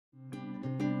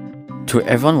To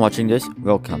everyone watching this,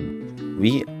 welcome.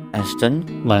 We,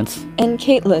 Ashton, Lance, and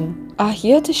Caitlin are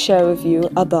here to share with you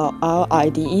about our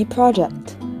IDE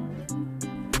project.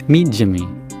 meet Jimmy.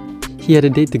 He had a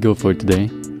date to go for today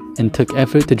and took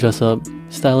effort to dress up,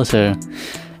 style his hair,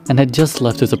 and had just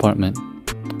left his apartment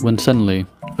when suddenly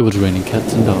it was raining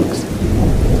cats and dogs.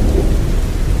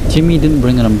 Jimmy didn't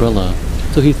bring an umbrella,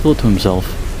 so he thought to himself,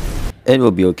 it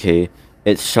will be okay.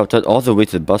 It's sheltered all the way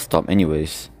to the bus stop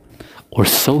anyways. or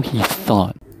so he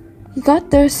thought. He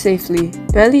got there safely,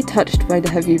 barely touched by the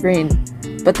heavy rain,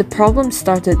 but the problem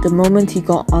started the moment he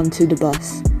got onto the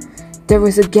bus. There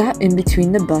was a gap in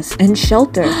between the bus and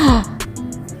shelter.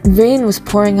 Rain was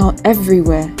pouring out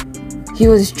everywhere. He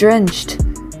was drenched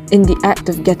in the act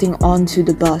of getting onto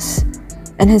the bus,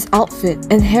 and his outfit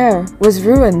and hair was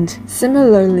ruined.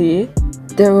 Similarly,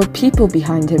 there were people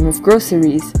behind him with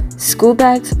groceries, school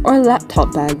bags or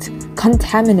laptop bags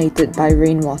contaminated by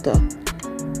rainwater.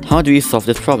 How do we solve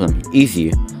this problem?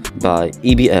 Easy, by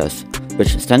EBS,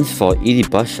 which stands for Easy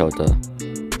Bus Shelter.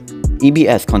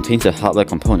 EBS contains the hardware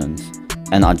components,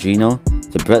 an arduino,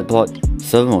 the breadboard,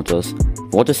 servo motors,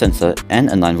 water sensor, and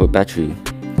a 9-volt battery.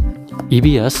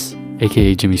 EBS,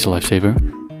 aka Jimmy's Lifesaver,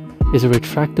 is a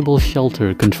retractable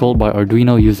shelter controlled by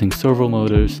Arduino using servo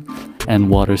motors and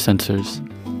water sensors.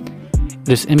 It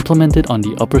is implemented on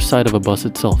the upper side of a bus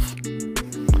itself.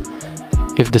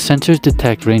 If the sensors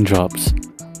detect raindrops,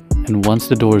 and once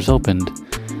the door is opened,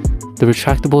 the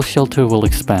retractable shelter will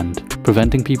expand,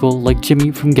 preventing people like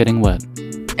Jimmy from getting wet.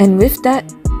 And with that,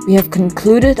 we have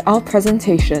concluded our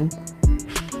presentation.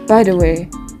 By the way,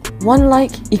 1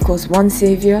 like equals 1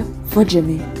 savior for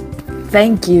Jimmy.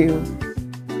 Thank you.